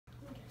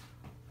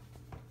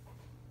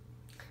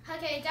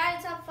Okay,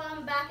 Daddy's Up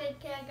Fun back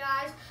again,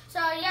 guys. So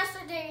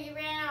yesterday we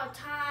ran out of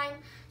time,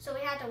 so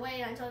we had to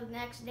wait until the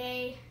next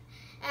day.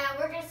 And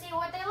we're going to see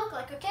what they look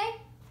like, okay?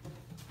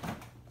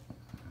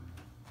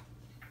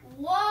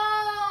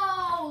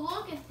 Whoa!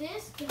 Look at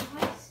this,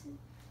 guys.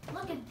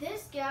 Look at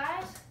this,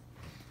 guys.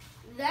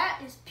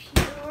 That is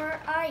pure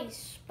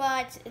ice.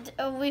 But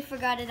we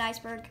forgot an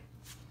iceberg.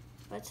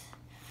 But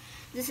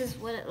this is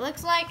what it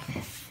looks like.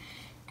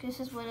 This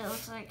is what it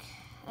looks like.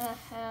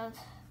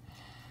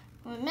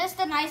 We missed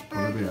an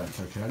iceberg. What are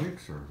they,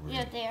 Titanics or?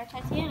 Yeah, they are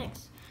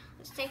Titanics.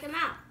 Let's take them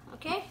out,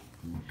 okay?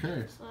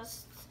 Okay.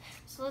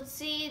 So let's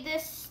see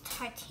this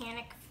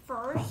Titanic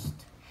first.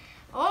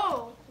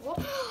 Oh,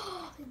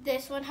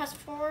 this one has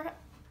four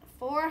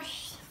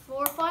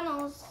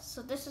funnels.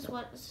 So this is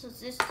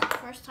the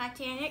first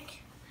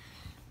Titanic.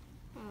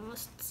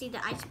 Let's see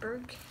the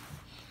iceberg.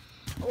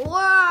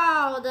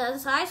 Wow,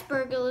 this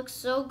iceberg, it looks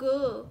so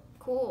good.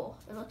 Cool.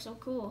 It looks so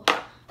cool.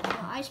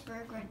 The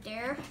iceberg right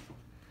there.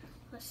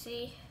 Let's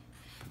see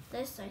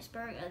this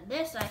iceberg and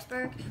this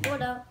iceberg. Oh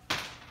no.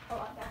 Oh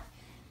my god.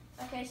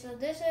 Okay, so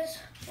this is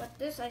what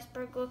this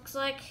iceberg looks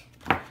like.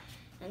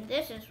 And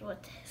this is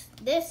what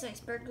this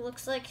iceberg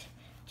looks like.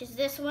 Just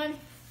this one.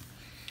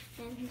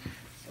 And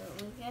so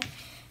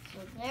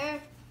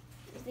there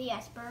is the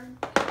iceberg.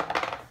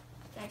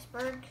 The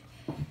iceberg.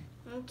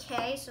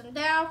 Okay, so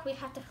now we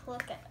have to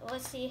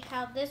let's see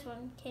how this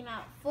one came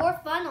out. 4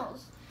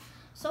 funnels.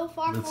 So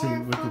far, let's see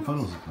what the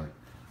funnels look like.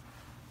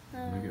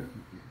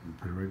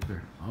 Put it right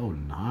there. Oh,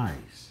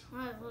 nice.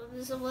 Alright, well,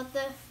 this is what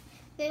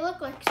they look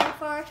like so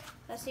far.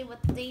 Let's see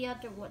what the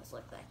other ones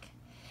look like.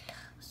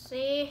 Let's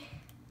see.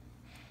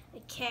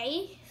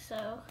 Okay,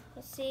 so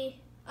let's see.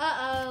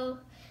 Uh-oh.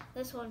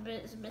 This one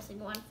is missing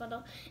one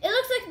funnel. It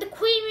looks like the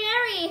Queen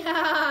Mary.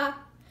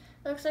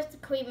 It looks like the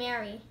Queen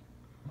Mary.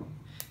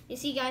 You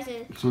see, guys?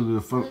 So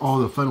the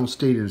funnel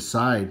stayed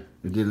inside.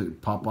 It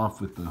didn't pop off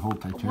with the whole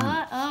Titanic.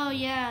 What? Oh,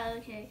 yeah,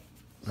 okay.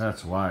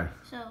 That's why.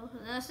 So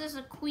this is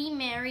a Queen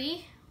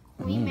Mary.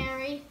 Queen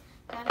Mary.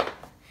 Got it.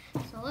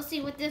 So let's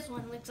see what this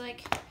one looks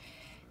like.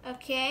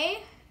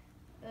 Okay.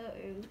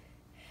 Uh-oh.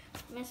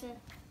 Missing.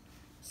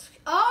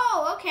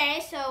 Oh,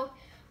 okay. So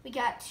we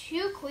got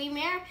 2 Queen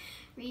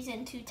Marys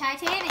and 2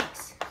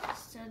 Titanics.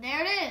 So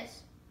there it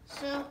is.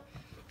 So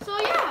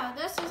yeah,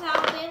 this is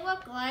how they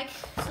look like.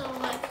 So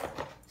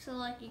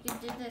like you can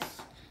do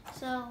this.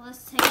 So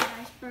let's take an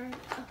iceberg.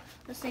 Oh,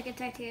 let's take a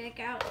Titanic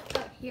out.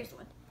 Oh, here's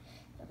one.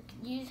 So we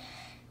can use.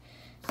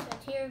 So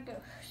here go.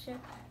 So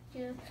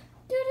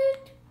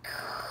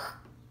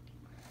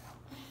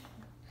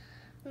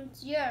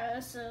yeah,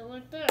 so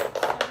like that.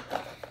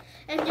 So,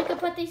 and you can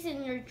put these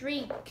in your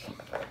drink.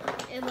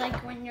 And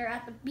like when you're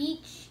at the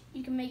beach,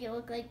 you can make it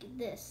look like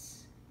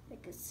this,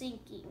 like it's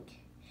sinking.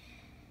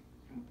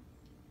 You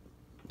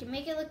can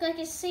make it look like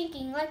it's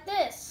sinking, like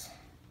this.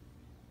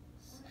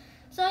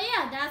 So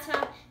yeah,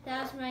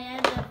 that's my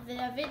end of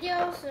the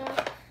video.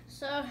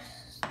 So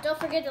don't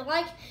forget to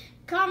like,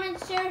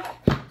 comment, share.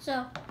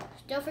 So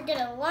don't forget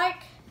to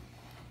like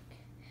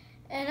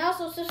and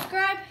also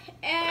subscribe.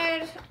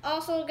 And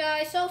also,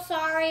 guys, so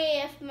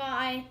sorry if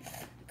my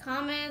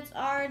comments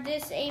are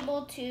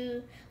disabled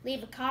to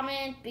leave a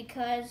comment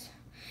because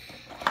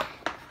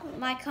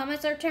my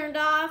comments are turned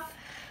off.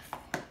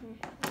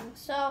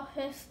 So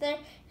if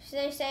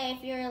they say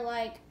if you're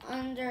like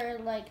under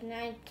like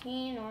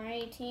 19 or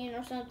 18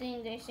 or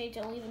something, they say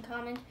to leave a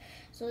comment.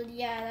 So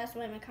yeah, that's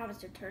why my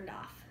comments are turned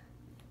off.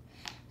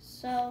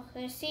 So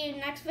see you in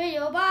the next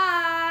video.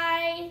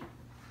 Bye.